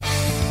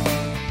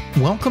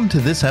Welcome to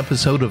this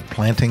episode of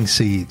Planting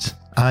Seeds.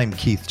 I'm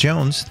Keith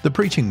Jones, the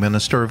preaching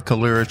minister of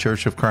Calera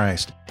Church of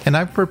Christ, and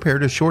I've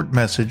prepared a short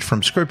message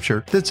from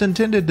Scripture that's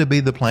intended to be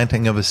the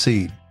planting of a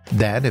seed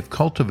that, if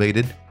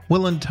cultivated,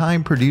 will in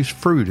time produce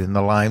fruit in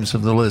the lives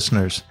of the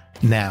listeners.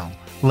 Now,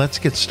 let's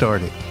get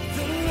started.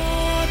 The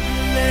Lord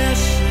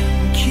bless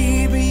and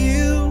keep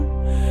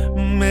you.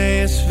 May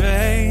His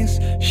face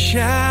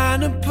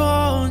shine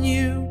upon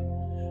you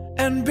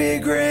and be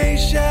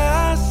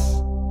gracious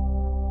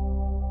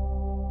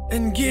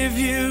and give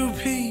you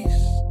peace.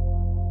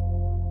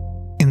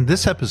 In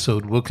this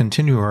episode, we'll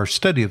continue our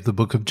study of the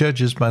book of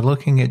Judges by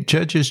looking at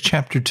Judges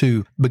chapter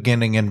 2,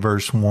 beginning in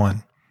verse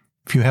 1.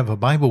 If you have a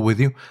Bible with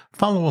you,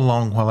 follow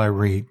along while I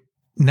read.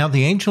 Now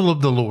the angel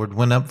of the Lord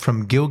went up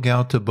from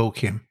Gilgal to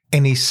Bochim,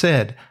 and he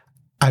said,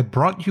 I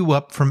brought you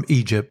up from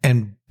Egypt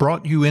and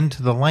brought you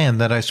into the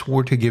land that I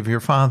swore to give your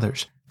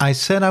fathers. I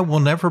said I will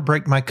never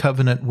break my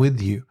covenant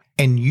with you,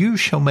 and you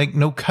shall make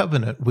no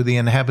covenant with the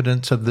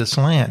inhabitants of this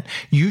land.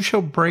 You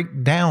shall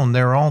break down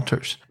their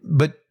altars,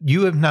 but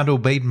you have not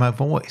obeyed my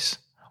voice.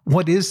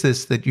 What is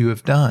this that you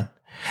have done?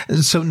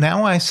 So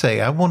now I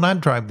say, I will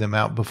not drive them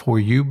out before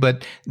you,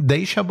 but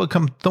they shall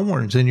become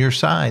thorns in your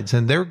sides,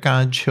 and their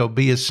God shall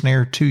be a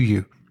snare to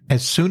you.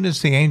 As soon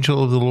as the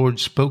angel of the Lord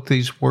spoke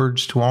these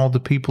words to all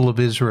the people of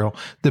Israel,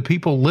 the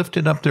people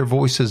lifted up their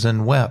voices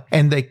and wept,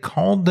 and they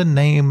called the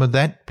name of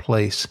that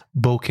place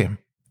Bochim,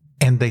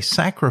 and they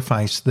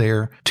sacrificed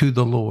there to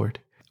the Lord.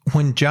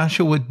 When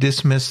Joshua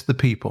dismissed the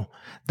people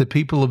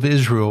of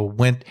Israel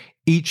went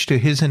each to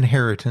his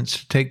inheritance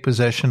to take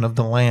possession of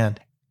the land.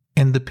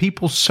 And the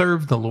people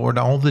served the Lord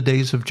all the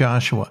days of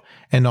Joshua,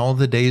 and all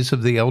the days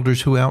of the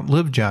elders who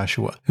outlived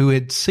Joshua, who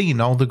had seen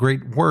all the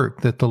great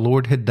work that the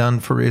Lord had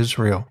done for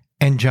Israel.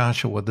 And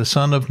Joshua, the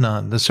son of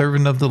Nun, the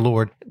servant of the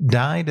Lord,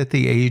 died at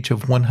the age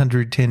of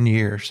 110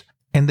 years.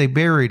 And they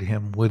buried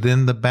him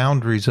within the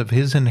boundaries of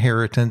his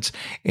inheritance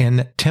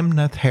in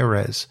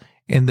Timnath-Heres,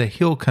 in the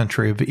hill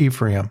country of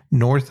Ephraim,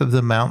 north of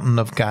the mountain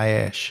of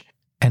Gaash.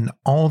 And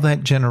all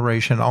that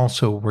generation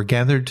also were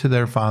gathered to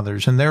their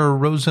fathers, and there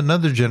arose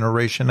another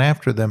generation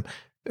after them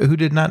who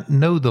did not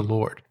know the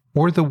Lord,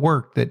 or the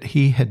work that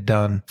he had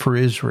done for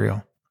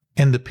Israel.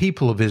 And the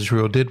people of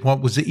Israel did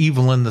what was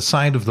evil in the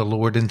sight of the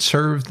Lord, and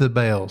served the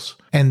Baals.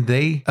 And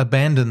they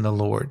abandoned the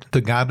Lord, the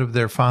God of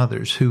their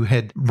fathers, who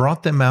had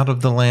brought them out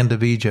of the land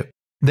of Egypt.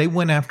 They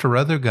went after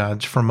other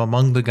gods from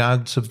among the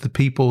gods of the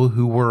people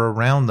who were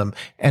around them,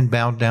 and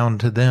bowed down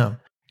to them.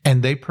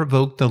 And they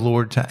provoked the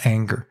Lord to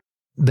anger.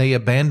 They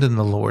abandoned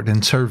the Lord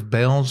and served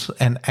Baals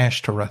and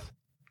Ashtoreth.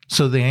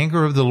 So the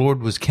anger of the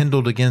Lord was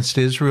kindled against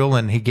Israel,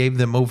 and he gave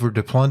them over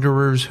to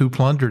plunderers who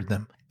plundered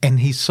them. And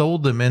he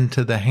sold them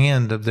into the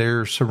hand of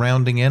their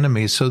surrounding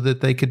enemies, so that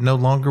they could no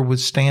longer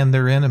withstand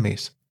their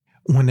enemies.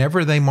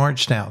 Whenever they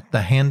marched out,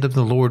 the hand of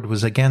the Lord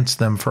was against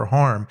them for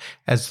harm,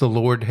 as the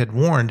Lord had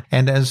warned,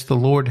 and as the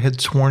Lord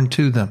had sworn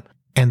to them,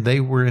 and they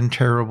were in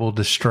terrible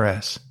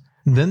distress.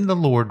 Then the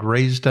Lord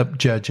raised up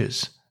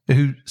judges,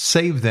 who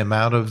saved them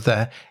out of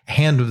the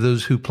hand of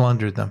those who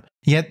plundered them.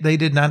 Yet they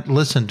did not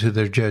listen to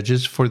their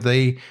judges, for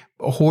they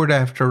whored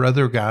after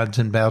other gods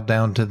and bowed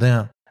down to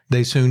them.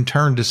 They soon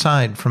turned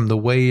aside from the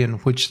way in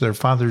which their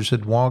fathers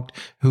had walked,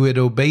 who had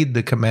obeyed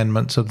the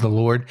commandments of the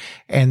Lord,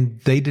 and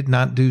they did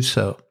not do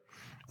so.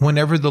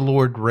 Whenever the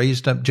Lord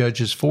raised up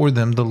judges for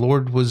them, the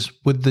Lord was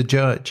with the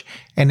judge,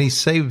 and he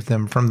saved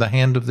them from the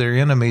hand of their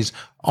enemies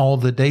all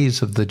the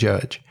days of the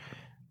judge.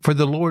 For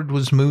the Lord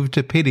was moved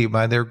to pity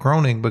by their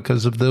groaning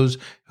because of those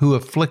who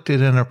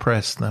afflicted and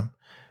oppressed them.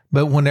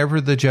 But whenever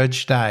the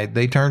judge died,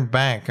 they turned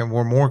back and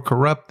were more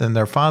corrupt than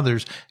their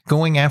fathers,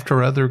 going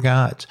after other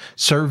gods,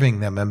 serving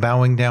them and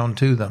bowing down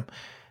to them.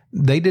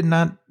 They did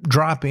not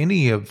drop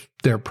any of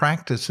their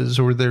practices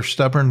or their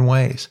stubborn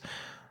ways.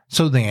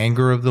 So the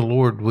anger of the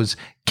Lord was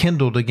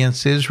kindled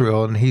against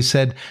Israel, and he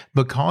said,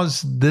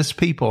 Because this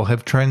people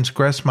have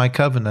transgressed my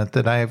covenant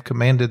that I have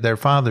commanded their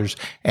fathers,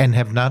 and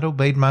have not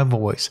obeyed my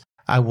voice,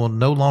 I will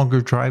no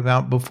longer drive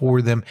out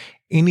before them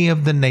any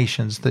of the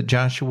nations that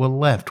Joshua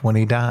left when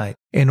he died,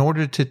 in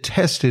order to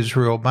test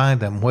Israel by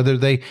them, whether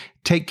they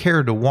take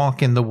care to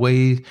walk in the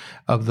way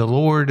of the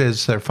Lord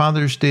as their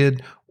fathers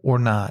did or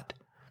not.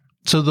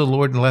 So the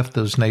Lord left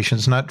those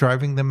nations, not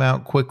driving them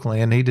out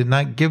quickly, and he did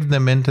not give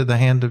them into the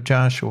hand of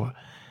Joshua.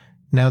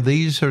 Now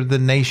these are the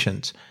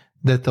nations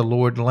that the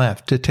Lord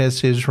left to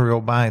test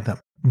Israel by them.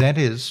 That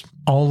is,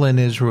 all in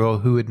Israel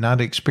who had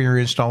not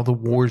experienced all the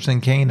wars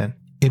in Canaan.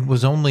 It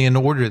was only in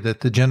order that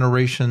the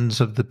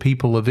generations of the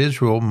people of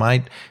Israel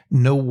might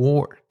know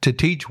war, to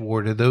teach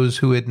war to those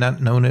who had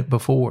not known it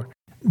before.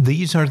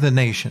 These are the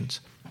nations,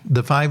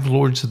 the 5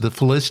 lords of the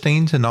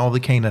Philistines and all the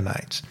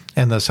Canaanites,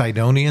 and the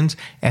Sidonians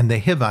and the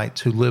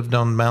Hivites who lived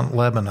on Mount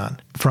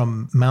Lebanon,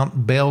 from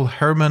Mount Baal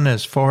Hermon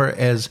as far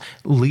as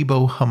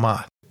Lebo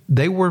Hamath.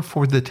 They were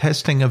for the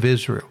testing of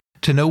Israel,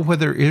 to know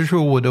whether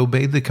Israel would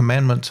obey the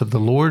commandments of the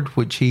Lord,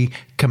 which he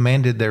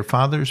commanded their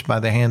fathers by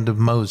the hand of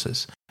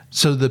Moses.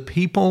 So the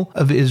people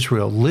of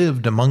Israel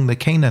lived among the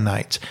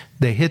Canaanites,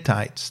 the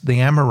Hittites, the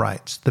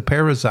Amorites, the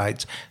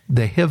Perizzites,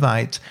 the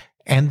Hivites,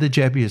 and the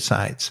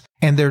Jebusites,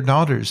 and their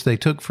daughters they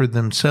took for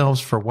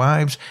themselves for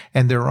wives,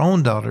 and their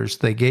own daughters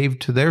they gave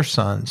to their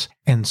sons,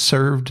 and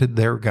served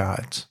their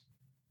gods.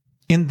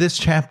 In this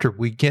chapter,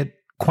 we get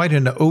quite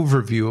an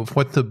overview of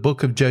what the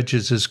book of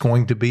Judges is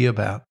going to be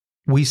about.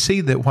 We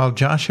see that while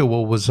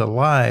Joshua was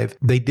alive,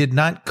 they did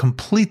not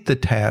complete the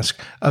task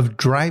of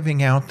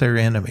driving out their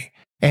enemy.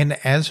 And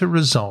as a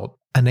result,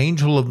 an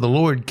angel of the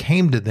Lord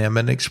came to them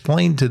and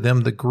explained to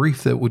them the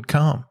grief that would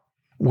come.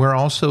 We're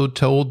also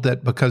told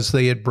that because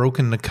they had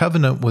broken the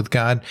covenant with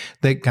God,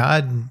 that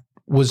God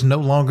was no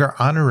longer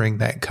honoring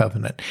that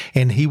covenant,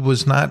 and He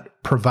was not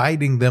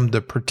providing them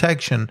the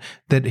protection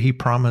that He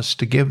promised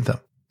to give them.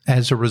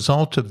 As a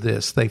result of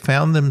this, they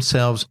found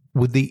themselves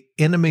with the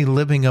enemy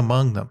living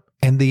among them,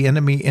 and the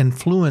enemy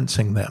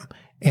influencing them,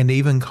 and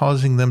even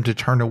causing them to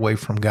turn away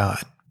from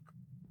God.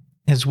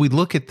 As we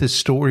look at this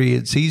story,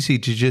 it's easy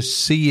to just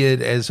see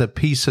it as a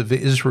piece of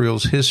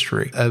Israel's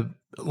history, a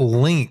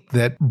link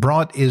that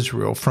brought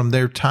Israel from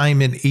their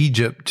time in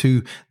Egypt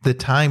to the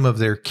time of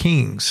their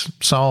kings,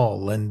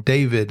 Saul and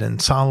David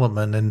and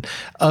Solomon and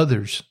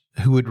others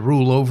who would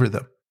rule over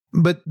them.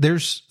 But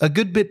there's a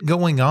good bit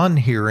going on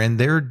here in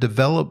their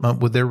development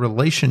with their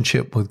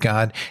relationship with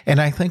God,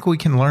 and I think we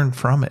can learn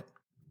from it.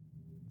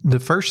 The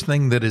first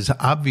thing that is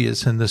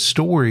obvious in the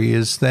story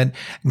is that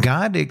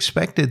God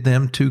expected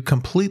them to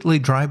completely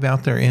drive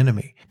out their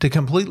enemy, to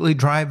completely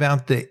drive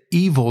out the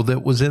evil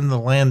that was in the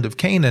land of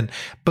Canaan,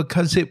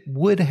 because it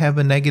would have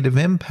a negative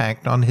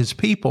impact on His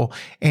people,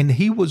 and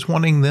He was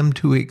wanting them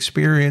to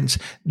experience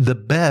the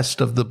best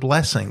of the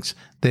blessings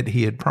that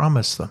He had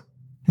promised them.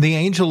 The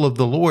angel of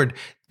the Lord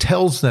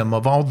tells them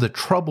of all the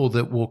trouble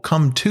that will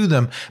come to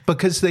them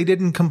because they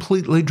didn't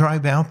completely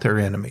drive out their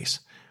enemies.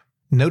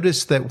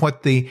 Notice that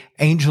what the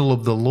angel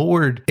of the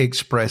Lord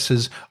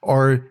expresses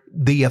are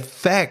the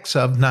effects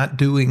of not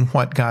doing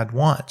what God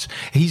wants.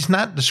 He's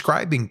not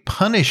describing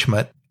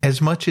punishment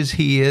as much as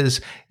he is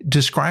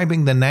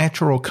describing the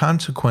natural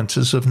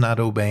consequences of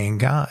not obeying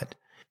God.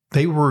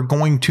 They were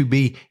going to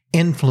be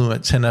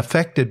influenced and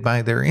affected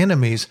by their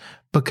enemies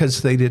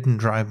because they didn't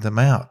drive them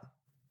out.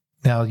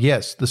 Now,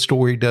 yes, the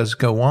story does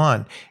go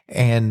on,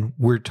 and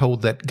we're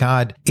told that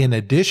God, in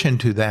addition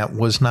to that,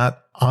 was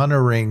not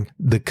honoring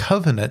the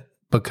covenant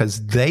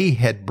because they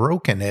had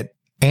broken it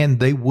and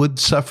they would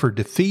suffer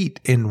defeat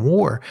in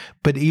war.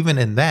 But even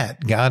in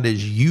that, God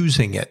is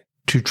using it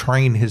to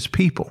train His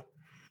people.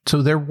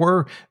 So there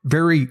were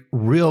very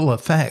real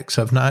effects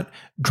of not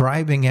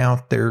driving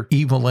out their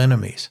evil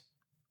enemies.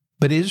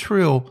 But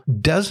Israel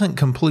doesn't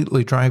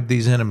completely drive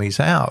these enemies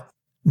out,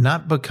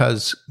 not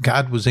because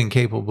God was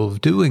incapable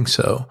of doing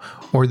so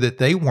or that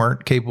they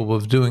weren't capable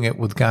of doing it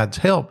with God's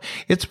help.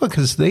 It's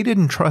because they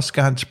didn't trust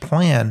God's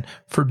plan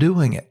for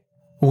doing it.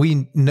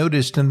 We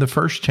noticed in the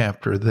first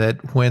chapter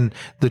that when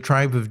the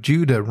tribe of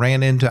Judah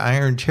ran into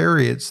iron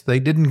chariots, they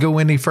didn't go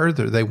any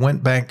further. They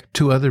went back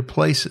to other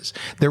places.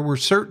 There were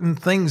certain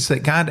things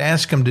that God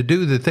asked them to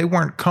do that they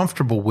weren't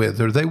comfortable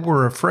with, or they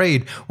were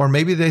afraid, or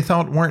maybe they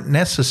thought weren't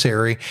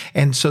necessary.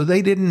 And so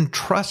they didn't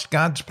trust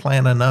God's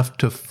plan enough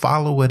to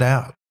follow it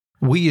out.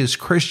 We as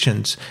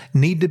Christians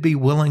need to be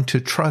willing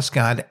to trust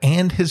God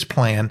and His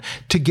plan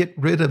to get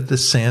rid of the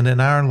sin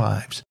in our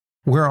lives.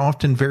 We're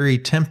often very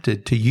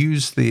tempted to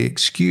use the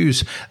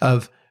excuse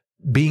of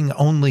being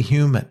only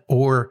human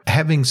or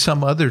having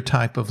some other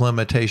type of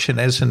limitation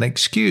as an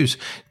excuse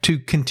to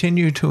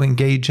continue to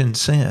engage in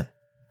sin.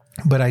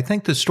 But I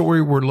think the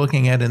story we're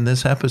looking at in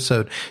this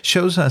episode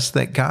shows us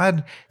that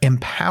God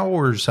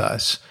empowers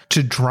us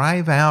to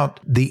drive out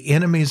the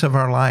enemies of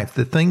our life,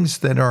 the things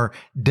that are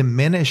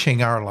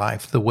diminishing our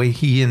life the way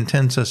He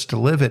intends us to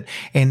live it,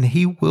 and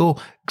He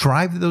will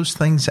drive those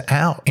things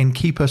out and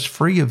keep us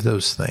free of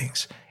those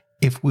things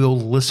if we'll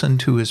listen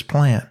to His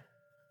plan.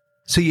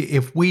 See,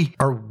 if we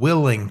are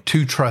willing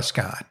to trust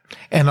God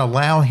and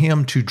allow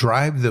Him to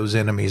drive those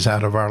enemies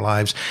out of our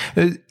lives,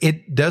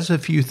 it does a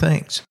few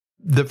things.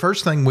 The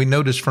first thing we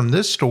notice from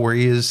this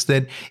story is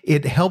that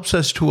it helps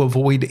us to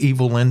avoid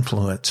evil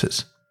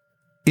influences.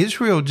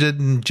 Israel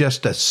didn't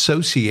just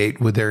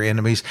associate with their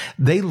enemies,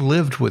 they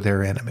lived with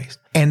their enemies.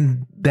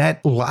 And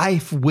that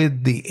life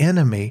with the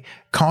enemy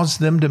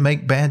caused them to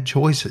make bad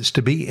choices,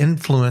 to be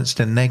influenced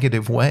in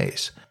negative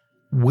ways.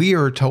 We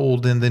are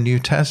told in the New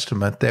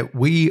Testament that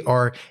we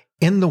are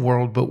in the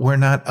world, but we're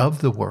not of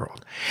the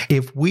world.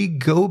 If we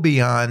go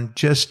beyond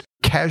just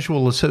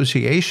casual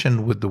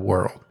association with the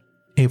world,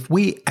 if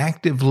we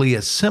actively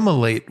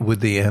assimilate with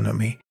the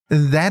enemy,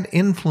 that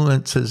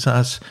influences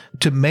us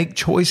to make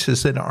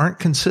choices that aren't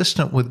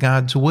consistent with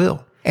God's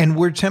will. And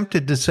we're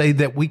tempted to say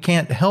that we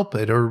can't help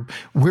it, or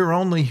we're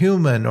only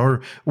human,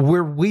 or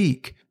we're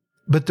weak.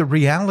 But the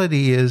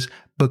reality is,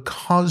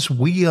 because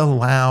we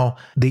allow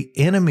the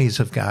enemies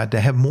of God to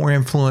have more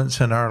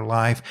influence in our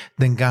life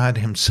than God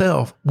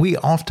Himself, we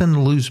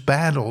often lose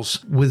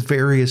battles with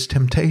various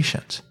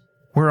temptations.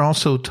 We're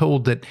also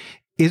told that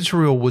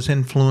Israel was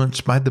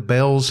influenced by the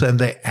Baals and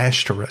the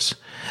Ashtoreths.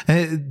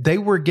 They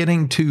were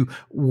getting to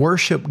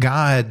worship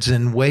gods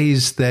in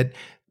ways that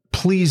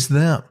pleased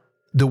them.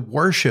 The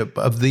worship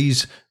of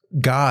these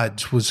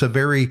gods was a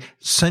very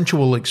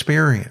sensual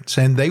experience,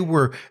 and they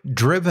were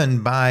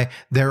driven by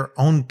their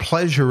own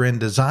pleasure and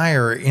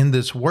desire in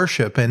this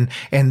worship, and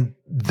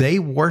they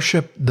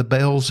worshiped the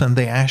Baals and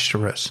the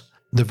Ashtoreths.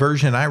 The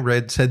version I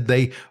read said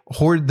they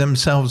whored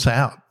themselves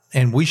out,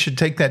 and we should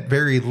take that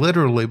very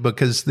literally,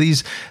 because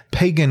these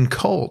pagan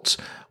cults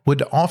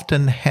would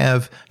often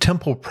have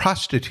temple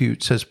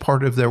prostitutes as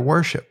part of their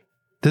worship.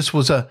 This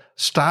was a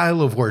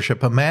style of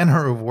worship, a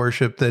manner of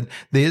worship that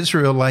the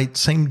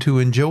Israelites seemed to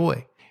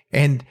enjoy.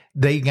 And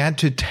they got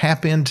to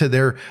tap into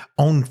their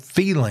own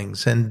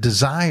feelings and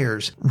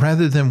desires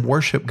rather than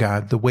worship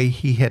God the way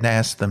He had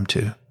asked them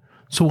to.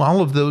 So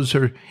all of those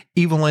are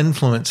evil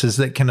influences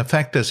that can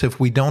affect us if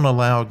we don't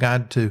allow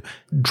God to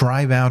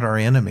drive out our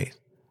enemies.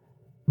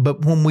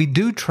 But when we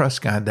do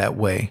trust God that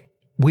way,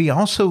 we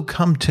also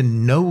come to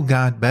know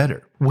God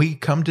better. We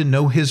come to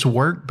know His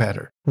work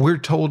better. We're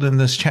told in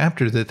this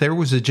chapter that there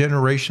was a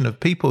generation of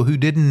people who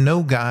didn't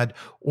know God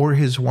or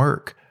His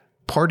work.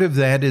 Part of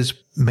that is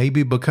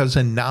maybe because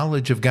a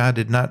knowledge of God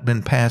had not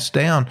been passed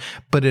down,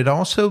 but it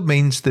also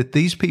means that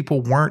these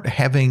people weren't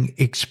having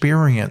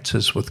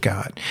experiences with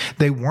God.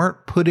 They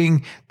weren't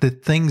putting the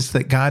things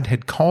that God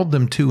had called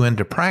them to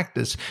into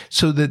practice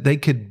so that they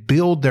could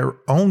build their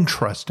own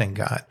trust in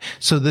God,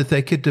 so that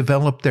they could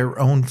develop their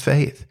own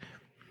faith.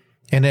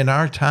 And in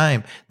our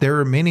time, there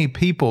are many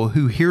people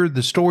who hear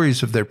the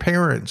stories of their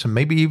parents and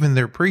maybe even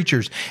their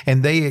preachers,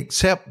 and they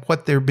accept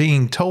what they're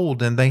being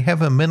told, and they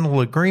have a mental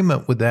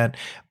agreement with that,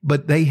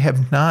 but they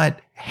have not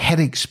had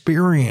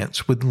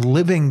experience with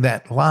living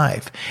that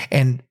life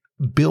and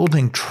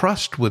building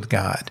trust with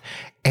God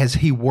as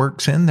He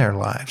works in their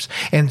lives.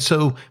 And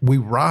so we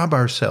rob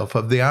ourselves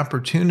of the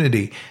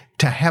opportunity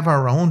to have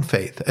our own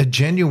faith, a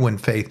genuine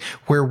faith,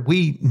 where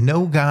we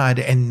know God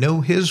and know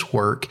His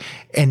work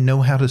and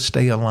know how to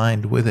stay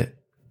aligned with it.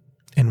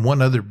 And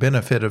one other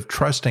benefit of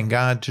trusting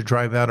God to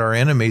drive out our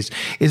enemies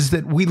is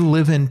that we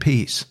live in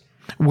peace.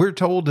 We're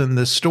told in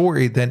this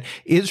story that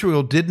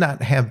Israel did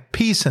not have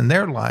peace in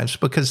their lives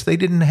because they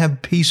didn't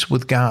have peace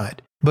with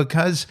God.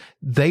 Because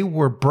they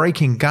were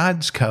breaking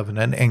God's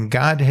covenant and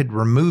God had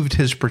removed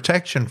His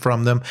protection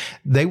from them,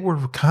 they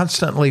were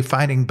constantly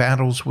fighting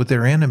battles with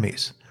their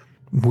enemies.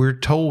 We're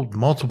told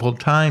multiple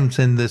times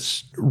in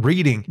this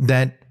reading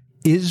that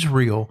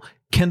Israel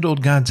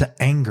kindled God's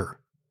anger.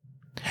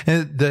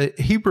 And the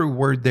Hebrew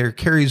word there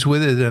carries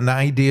with it an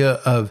idea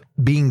of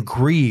being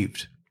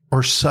grieved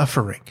or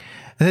suffering.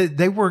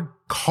 They were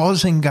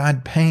causing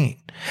God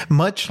pain,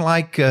 much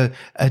like a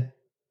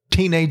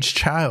teenage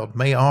child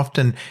may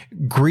often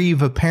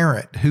grieve a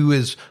parent who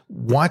is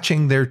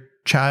watching their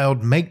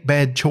child make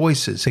bad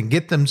choices and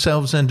get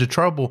themselves into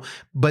trouble,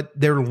 but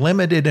they're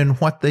limited in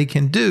what they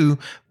can do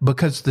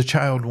because the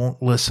child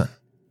won't listen.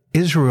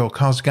 Israel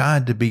caused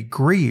God to be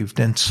grieved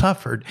and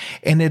suffered,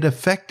 and it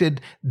affected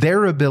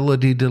their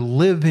ability to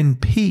live in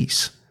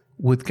peace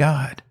with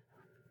God.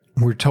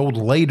 We're told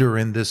later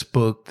in this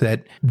book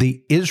that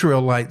the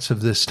Israelites of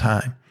this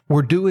time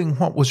were doing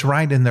what was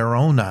right in their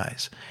own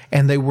eyes,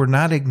 and they were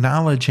not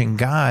acknowledging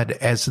God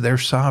as their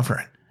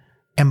sovereign.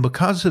 And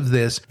because of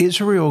this,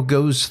 Israel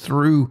goes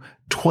through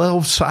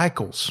 12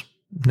 cycles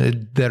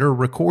that are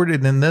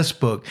recorded in this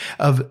book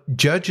of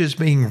judges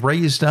being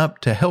raised up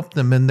to help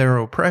them in their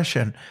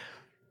oppression.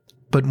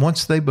 But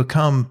once they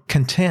become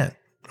content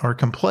or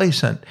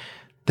complacent,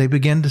 they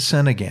begin to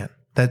sin again.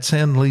 That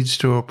sin leads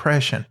to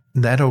oppression.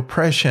 That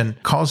oppression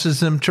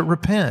causes them to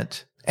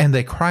repent, and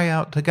they cry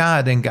out to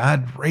God, and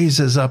God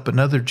raises up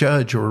another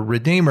judge or a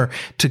redeemer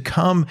to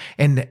come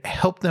and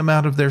help them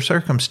out of their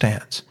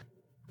circumstance.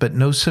 But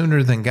no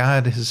sooner than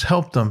God has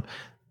helped them,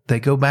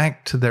 they go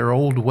back to their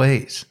old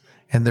ways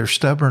and their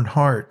stubborn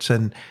hearts,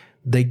 and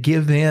they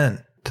give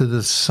in to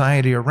the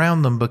society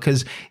around them,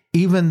 because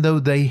even though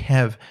they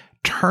have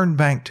turned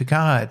back to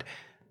God,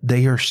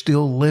 they are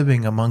still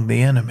living among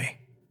the enemy.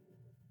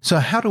 So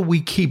how do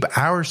we keep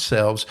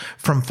ourselves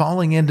from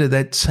falling into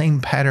that same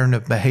pattern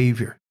of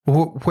behavior,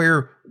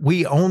 where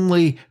we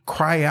only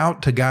cry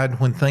out to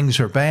God when things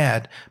are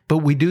bad, but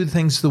we do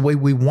things the way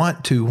we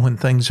want to when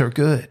things are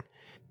good?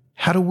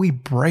 How do we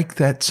break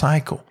that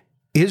cycle?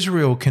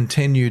 Israel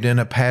continued in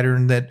a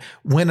pattern that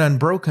went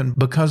unbroken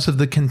because of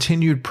the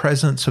continued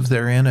presence of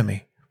their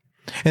enemy.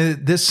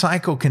 And this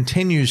cycle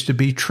continues to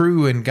be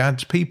true in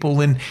God's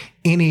people in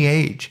any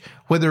age,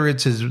 whether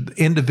it's as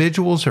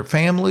individuals or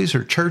families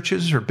or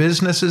churches or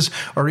businesses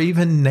or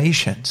even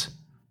nations.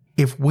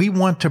 If we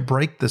want to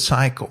break the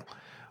cycle,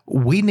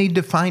 we need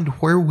to find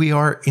where we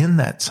are in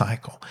that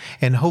cycle.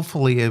 And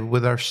hopefully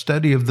with our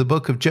study of the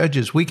book of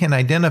Judges, we can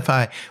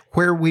identify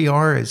where we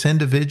are as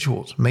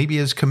individuals, maybe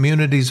as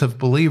communities of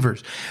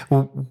believers.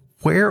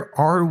 Where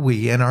are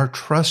we in our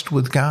trust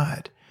with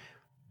God?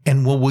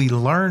 And will we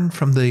learn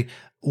from the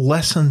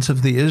lessons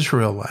of the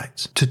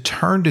Israelites to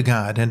turn to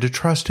God and to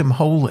trust Him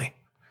wholly?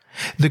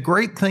 The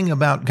great thing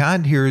about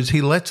God here is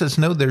He lets us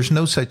know there's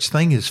no such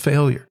thing as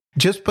failure.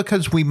 Just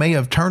because we may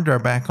have turned our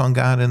back on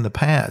God in the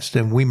past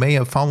and we may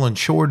have fallen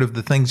short of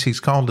the things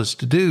He's called us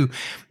to do,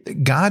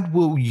 God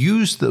will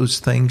use those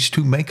things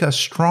to make us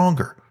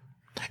stronger.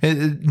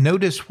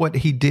 Notice what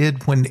he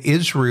did when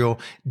Israel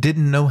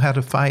didn't know how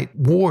to fight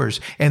wars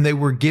and they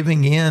were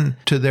giving in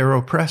to their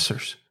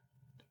oppressors.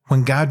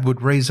 When God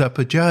would raise up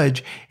a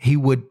judge, he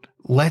would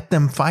let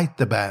them fight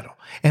the battle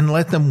and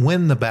let them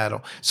win the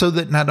battle, so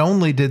that not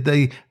only did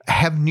they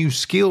have new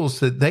skills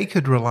that they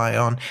could rely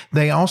on,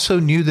 they also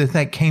knew that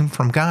that came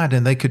from God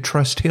and they could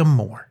trust him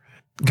more.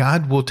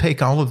 God will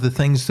take all of the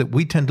things that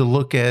we tend to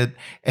look at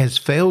as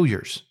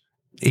failures,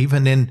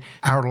 even in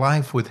our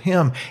life with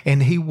him,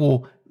 and he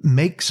will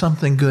make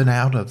something good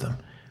out of them.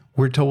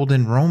 We're told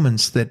in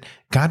Romans that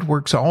God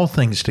works all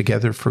things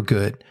together for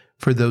good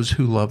for those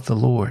who love the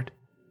Lord.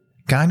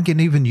 God can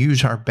even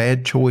use our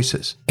bad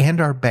choices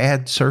and our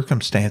bad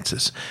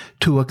circumstances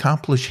to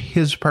accomplish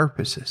his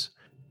purposes.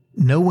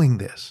 Knowing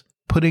this,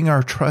 putting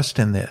our trust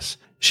in this,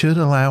 should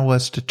allow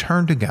us to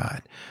turn to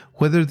God,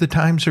 whether the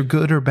times are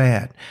good or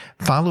bad,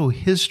 follow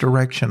his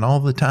direction all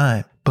the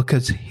time,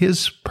 because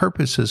his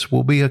purposes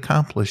will be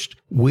accomplished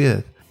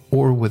with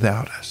or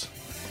without us.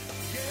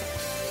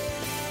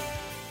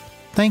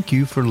 Thank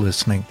you for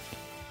listening.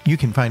 You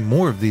can find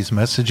more of these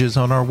messages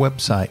on our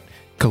website,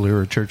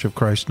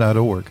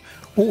 CaleraChurchOfChrist.org,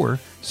 or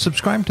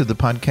subscribe to the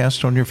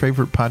podcast on your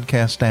favorite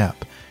podcast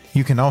app.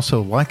 You can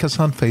also like us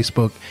on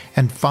Facebook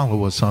and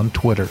follow us on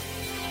Twitter.